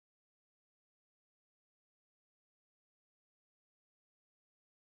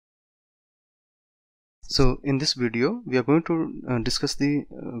So in this video we are going to discuss the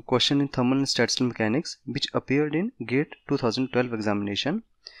question in thermal and statistical mechanics which appeared in GATE 2012 examination.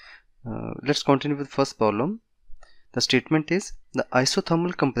 Let's continue with first problem. The statement is the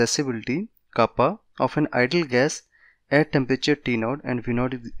isothermal compressibility kappa of an ideal gas at temperature T0 and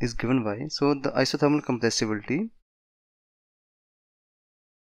V0 is given by. So the isothermal compressibility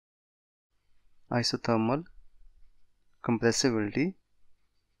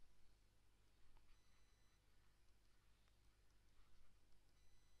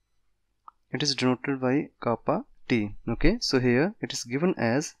it is denoted by kappa T. Okay, so here it is given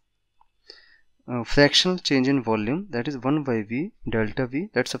as fractional change in volume, that is 1 by V delta V,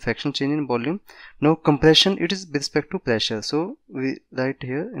 that's a fractional change in volume. Now compression, it is with respect to pressure, so we write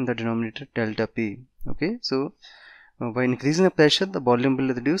here in the denominator delta P. Okay, so by increasing the pressure the volume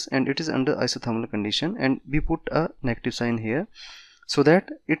will reduce and it is under isothermal condition, and we put a negative sign here so that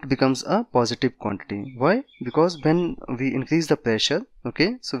it becomes a positive quantity. Why? Because when we increase the pressure,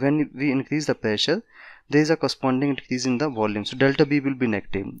 okay, so when we increase the pressure there is a corresponding decrease in the volume, so delta B will be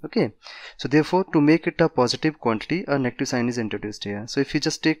negative. Okay, so therefore to make it a positive quantity a negative sign is introduced here. So if you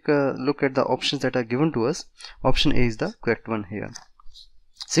just take a look at the options that are given to us, option A is the correct one here.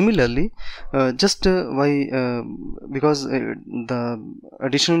 Similarly, because the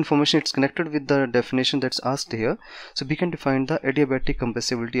additional information it's connected with the definition that's asked here, so we can define the adiabatic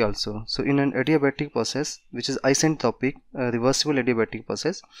compressibility also. So in an adiabatic process, which is isentropic reversible adiabatic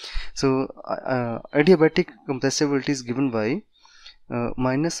process, so adiabatic compressibility is given by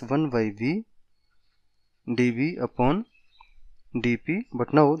minus 1 by V dV upon dP,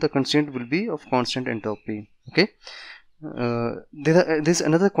 but now the constraint will be of constant entropy. Okay, there's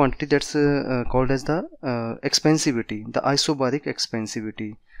another quantity that's called as the expensivity, the isobaric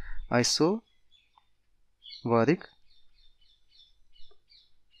expensivity. Isobaric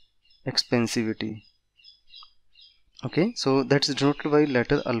expensivity. Okay, so that's denoted by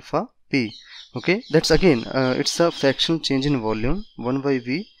letter alpha P. Okay, that's again it's a fractional change in volume, 1 by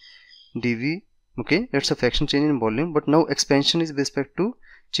V dV. Okay, that's a fraction change in volume, but now expansion is with respect to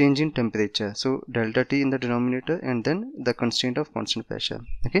change in temperature, so delta T in the denominator and then the constraint of constant pressure.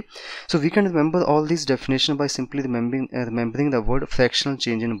 Okay, so we can remember all these definitions by simply remembering the word fractional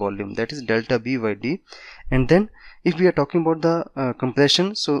change in volume, that is delta B by D, and then if we are talking about the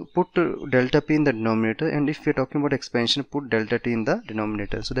compression, so put delta P in the denominator, and if we are talking about expansion, put delta T in the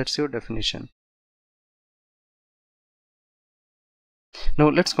denominator. So that's your definition. Now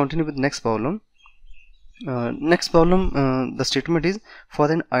let's continue with next problem. The statement is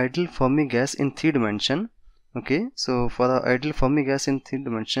for an ideal Fermi gas in 3 dimension. Okay, so for the ideal Fermi gas in 3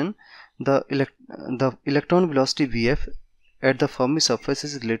 dimension, the electron velocity Vf at the Fermi surface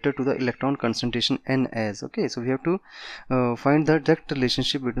is related to the electron concentration N as. Okay, so we have to find the direct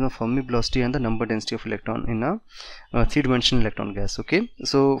relationship between the Fermi velocity and the number density of electron in a 3-dimensional electron gas. Okay,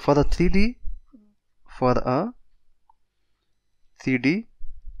 so for a 3D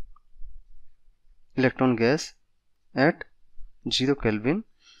electron gas at 0 Kelvin,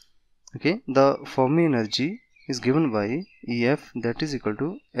 okay, the Fermi energy is given by EF, that is equal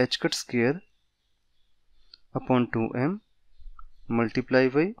to h cut square upon 2m multiply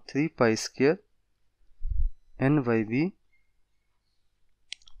by 3 pi square n by v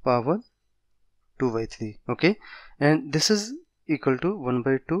power 2 by 3. Okay, and this is equal to 1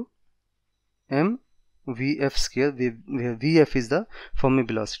 by 2 m Vf square, where Vf is the Fermi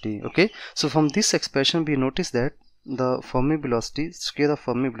velocity. Okay, so from this expression we notice that the Fermi velocity, square of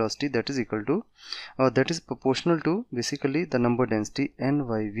Fermi velocity, that is equal to that is proportional to basically the number density n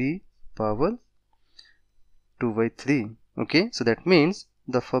by v power 2 by 3. Okay, so that means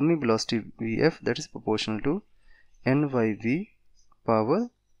the Fermi velocity Vf, that is proportional to n by v power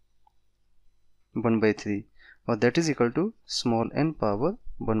 1 by 3, or that is equal to small n power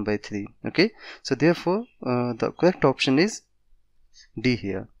 1 by 3. Okay, so therefore the correct option is D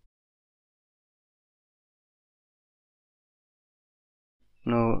here.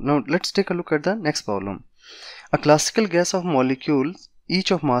 Now let's take a look at the next problem. A classical gas of molecules each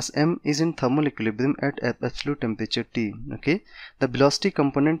of mass m is in thermal equilibrium at absolute temperature T. Okay, the velocity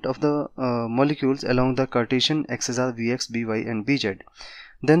component of the molecules along the Cartesian axes are Vx, Vy and Vz.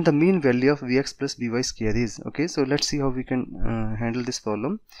 Then the mean value of Vx plus Vy square is. Okay, so let's see how we can handle this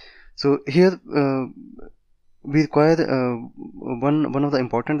problem. So here we require one of the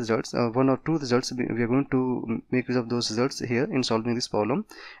important results, one or two results. We are going to make use of those results here in solving this problem,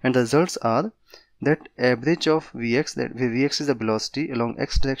 and the results are that average of Vx, that Vx is the velocity along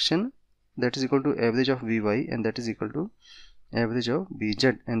x direction, that is equal to average of Vy, and that is equal to average of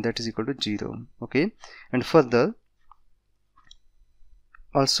Vz, and that is equal to 0. Okay, and further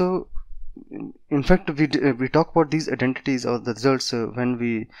also in fact we talk about these identities or the results when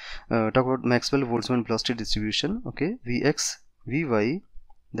we talk about Maxwell-Boltzmann velocity distribution. Okay, Vx Vy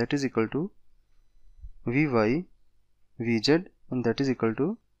that is equal to Vy Vz, and that is equal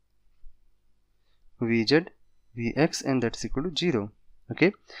to Vz Vx, and that is equal to 0.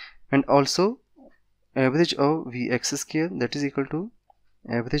 Okay, and also average of Vx square that is equal to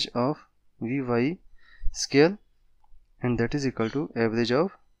average of Vy square, and that is equal to average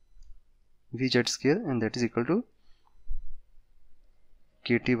of Vz square, and that is equal to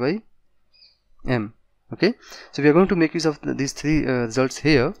Kt by M. Okay, so we are going to make use of these three results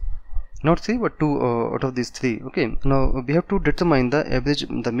here, not three but two out of these three. Okay, now we have to determine the average,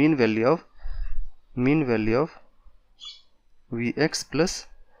 the mean value of Vx plus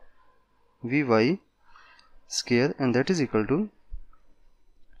Vy square, and that is equal to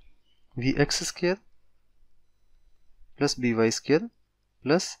Vx square plus Vy square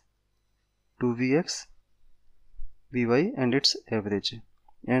plus 2Vx Vy and its average,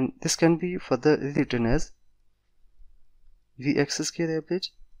 and this can be further rewritten as Vx square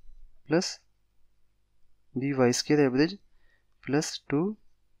average plus Vy square average plus 2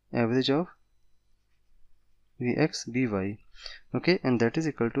 average of Vx Vy. Okay, and that is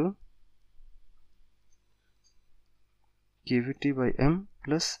equal to Kvt by M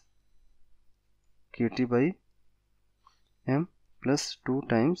plus Kt by M plus 2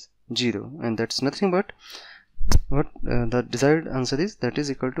 times 0, and that's nothing but what the desired answer is, that is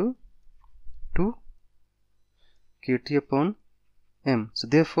equal to 2 Kt upon M. So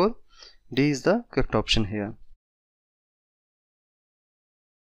therefore D is the correct option here.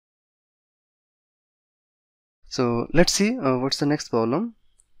 So let's see what's the next problem.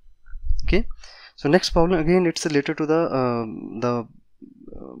 Okay, so next problem again, it's related to the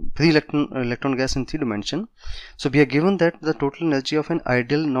free electron gas in 3 dimension. So we are given that the total energy of an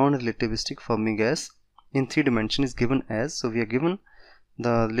ideal non-relativistic Fermi gas in 3 dimension is given as, so we are given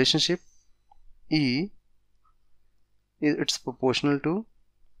the relationship E, it's proportional to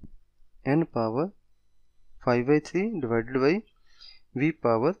n power 5 by 3 divided by V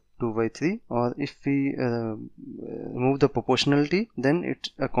power 2 by 3, or if we remove the proportionality, then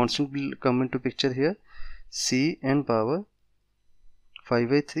a constant will come into picture here, C n power 5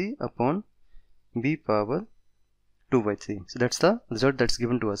 by 3 upon B power 2 by 3. So that's the result that's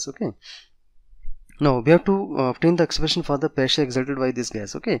given to us. Okay, now we have to obtain the expression for the pressure exerted by this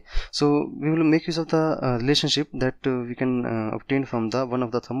gas. Okay, so we will make use of the relationship that we can obtain from the one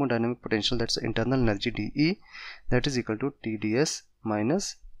of the thermodynamic potential, that's internal energy dE, that is equal to TdS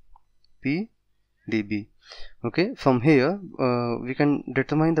minus P dB. Okay, from here we can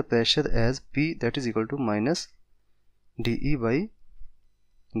determine the pressure as P, that is equal to minus dE by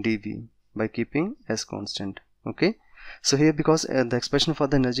dV by keeping S constant. Okay, so here because the expression for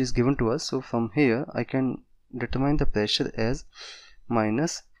the energy is given to us, so from here I can determine the pressure as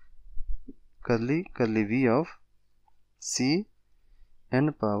minus curly V of C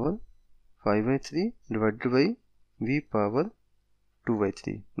n power 5 by 3 divided by V power 2 by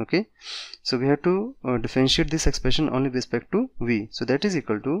 3. Okay, so we have to differentiate this expression only with respect to V, so that is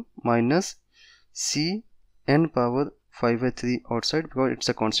equal to minus C n power 5 by 3 outside because it's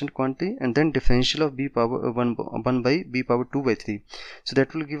a constant quantity, and then differential of B power 1 by B power 2 by 3, so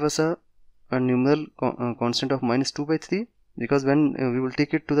that will give us a numeral constant of minus 2 by 3, because when we will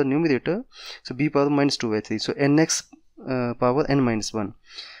take it to the numerator, so B power minus 2 by 3, so nx power n minus 1.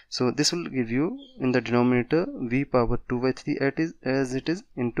 So this will give you in the denominator V power 2 by 3 as it is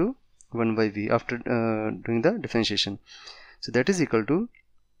into 1 by V after doing the differentiation. So that is equal to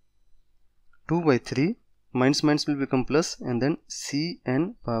 2 by 3 minus minus will become plus, and then C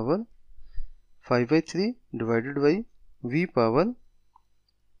n power 5 by 3 divided by V power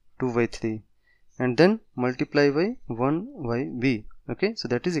 2 by 3, and then multiply by 1 by V. Okay, so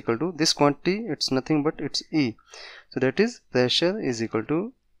that is equal to this quantity, it's nothing but it's E, so that is pressure is equal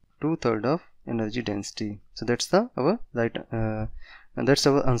to 2/3 of energy density. So that's the our right and that's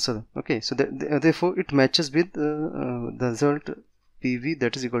our answer. Okay, so therefore it matches with the result PV,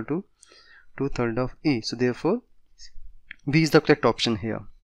 that is equal to 2/3 of E. So therefore B is the correct option here.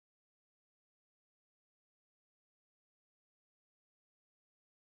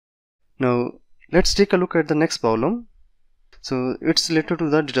 Now let's take a look at the next problem. So it's related to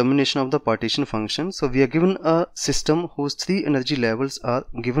the determination of the partition function. So we are given a system whose 3 energy levels are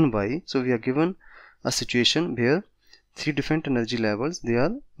given by, so we are given a situation where 3 different energy levels they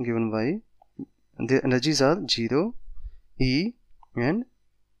are given by, the energies are 0, E and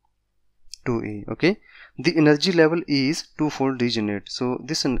 2E. Okay, the energy level is twofold degenerate. So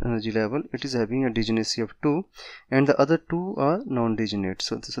this energy level, it is having a degeneracy of 2, and the other 2 are non-degenerate.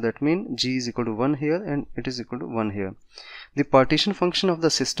 So that means G is equal to 1 here and it is equal to 1 here. The partition function of the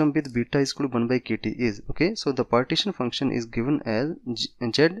system with beta is equal to 1 by kt is, okay, so the partition function is given as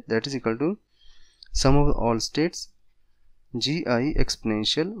Z, that is equal to sum of all states Gi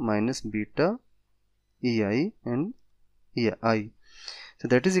exponential minus beta Ei and Ei. So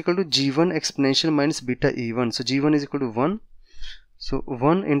that is equal to G1 exponential minus beta E1. So G1 is equal to 1. So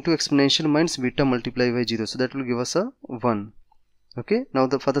 1 into exponential minus beta multiplied by 0. So that will give us a 1. Okay. Now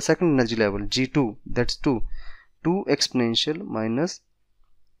for the second energy level, G2, that's 2. 2 exponential minus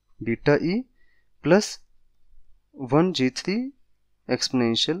beta E plus 1 G3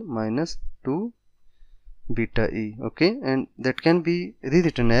 exponential minus 2 beta E. Okay. And that can be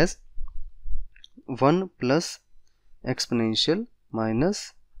rewritten as 1 plus exponential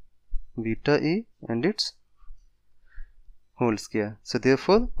minus beta E and its whole square. So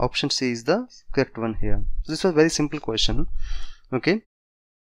therefore option C is the correct one here. So this was a very simple question. Okay,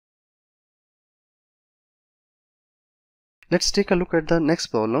 let's take a look at the next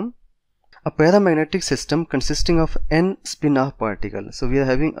problem. A paramagnetic system consisting of n spin-off particles. So we are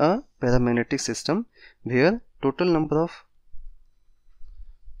having a paramagnetic system where total number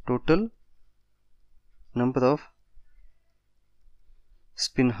of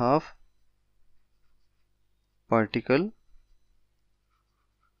spin-half particle,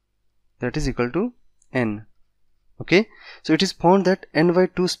 that is equal to n. Okay, so it is found that n by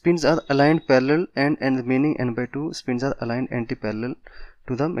 2 spins are aligned parallel and remaining n by 2 spins are aligned anti-parallel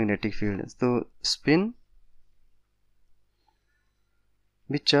to the magnetic field. So spin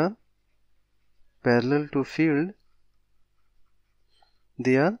which are parallel to field,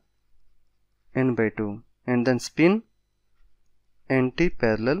 they are n by 2, and then spin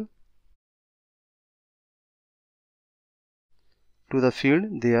anti-parallel to the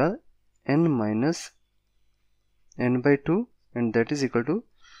field, they are n minus n by 2, and that is equal to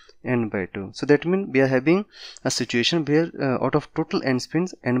n by 2. So that means we are having a situation where out of total n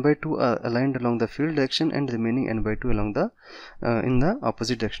spins, n by 2 are aligned along the field direction and remaining n by 2 along the in the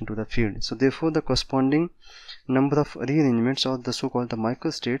opposite direction to the field. So therefore the corresponding number of rearrangements or the so-called the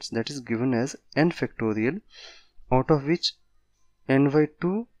microstates, that is given as n factorial, out of which n by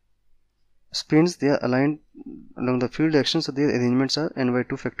 2 spins, they are aligned along the field direction, so their arrangements are n by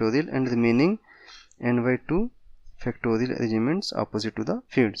 2 factorial and remaining n by 2 factorial arrangements opposite to the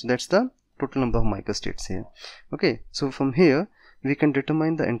field. So that's the total number of microstates here. Okay, so from here we can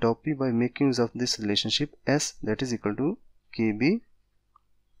determine the entropy by making use of this relationship S, that is equal to Kb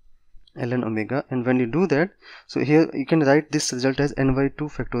ln omega, and when you do that, so here you can write this result as n by 2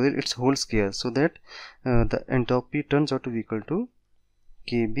 factorial its whole square, so that the entropy turns out to be equal to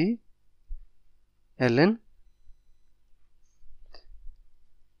Kb ln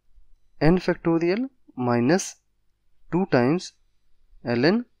n factorial minus 2 times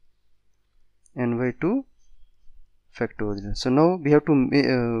ln n by 2 factorial. So now we have to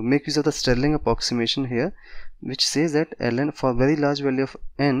make use of the Stirling approximation here, which says that ln for very large value of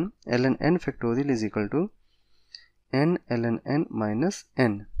n, ln n factorial is equal to n ln n minus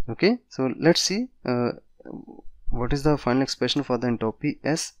n. Okay, so let's see what is the final expression for the entropy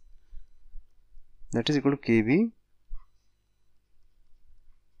S, that is equal to Kb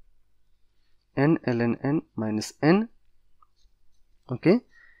n ln n minus n. Okay,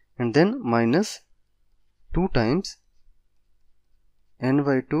 and then minus 2 times n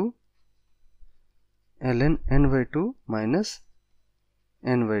by 2 ln n by 2 minus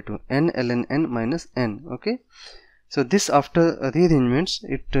n by 2, n ln n minus n. Okay, so this after rearrangements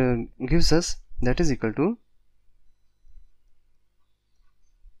it gives us, that is equal to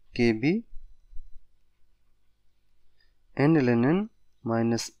Kb n ln n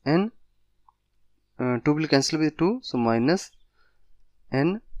minus n, 2 will cancel with 2, so minus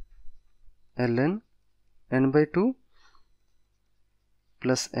n ln n by 2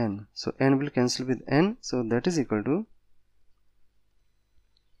 plus n, so n will cancel with n, so that is equal to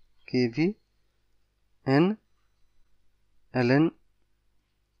Kb n ln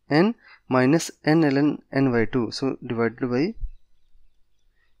n minus n ln n by 2, so divided by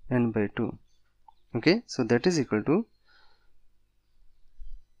n by 2. Okay, so that is equal to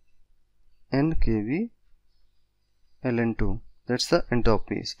n Kb ln 2. That's the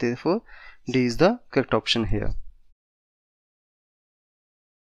entropy. So therefore D is the correct option here.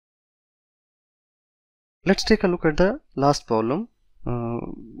 Let's take a look at the last problem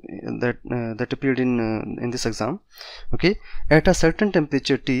that appeared in this exam. Okay, at a certain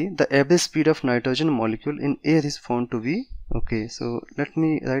temperature T, the average speed of nitrogen molecule in air is found to be, okay, so let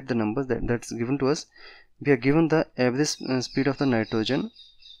me write the numbers that's given to us. we are given the average speed of the nitrogen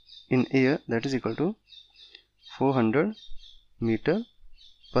in air, that is equal to 400 meter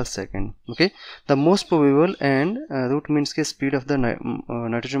per second. Okay, the most probable and root mean square speed of the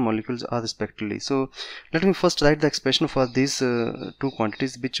nitrogen molecules are respectively. So let me first write the expression for these two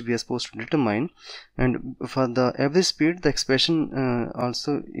quantities which we are supposed to determine, and for the average speed the expression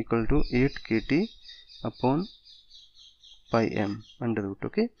also equal to 8 kT upon pi m under root.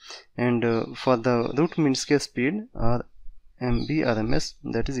 Okay, and for the root mean square speed or RMS,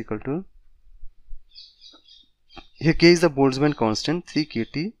 that is equal to, here k is the Boltzmann constant, 3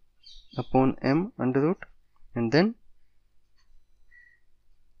 kT upon m under root, and then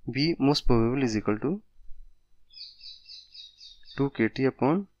B most probable is equal to 2 kT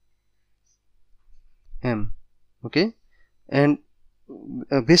upon m. Okay, and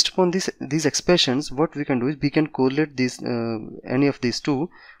based upon these expressions, what we can do is we can correlate these any of these two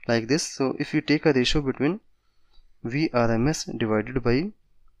like this. So if you take a ratio between VRMS divided by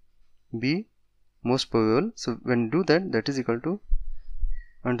B most probable, so when you do that, that is equal to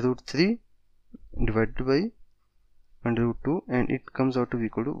under root 3 divided by under root 2, and it comes out to be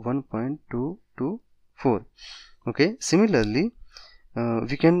equal to 1.224. okay, similarly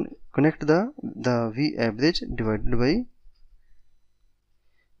we can connect the V average divided by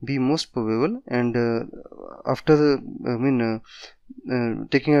B most probable, and after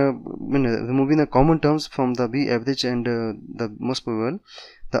taking removing the common terms from the B average and the most probable,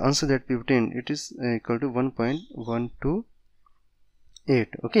 the answer that we obtain, it is equal to 1.128.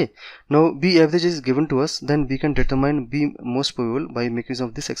 okay, now B average is given to us, then we can determine B most probable by making use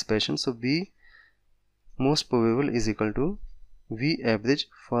of this expression. So B most probable is equal to V average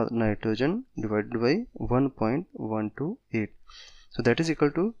for nitrogen divided by 1.128. so that is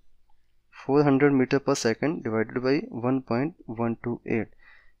equal to 400 meter per second divided by 1.128.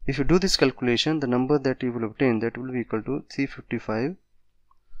 if you do this calculation, the number that you will obtain, that will be equal to 355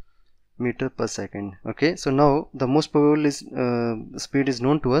 meter per second. okay, so now the most probable is speed is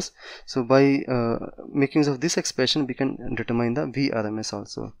known to us, so by making use of this expression we can determine the VRMS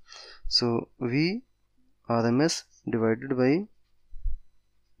also. So VRMS divided by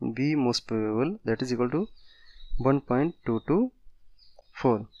B most probable, that is equal to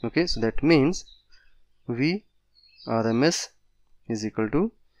 1.224. okay, so that means VRMS is equal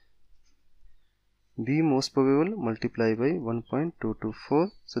to B most probable multiplied by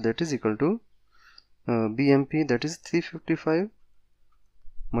 1.224, so that is equal to BMP, that is 355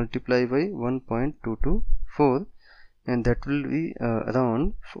 multiplied by 1.224, and that will be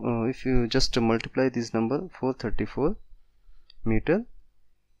around, if you just multiply this number, 434 meter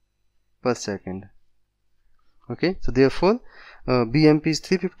per second. okay, so therefore BMP is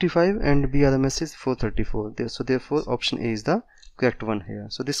 355 and BRMS is 434. So therefore option A is the correct one here.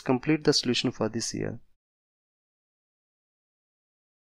 So this complete the solution for this year.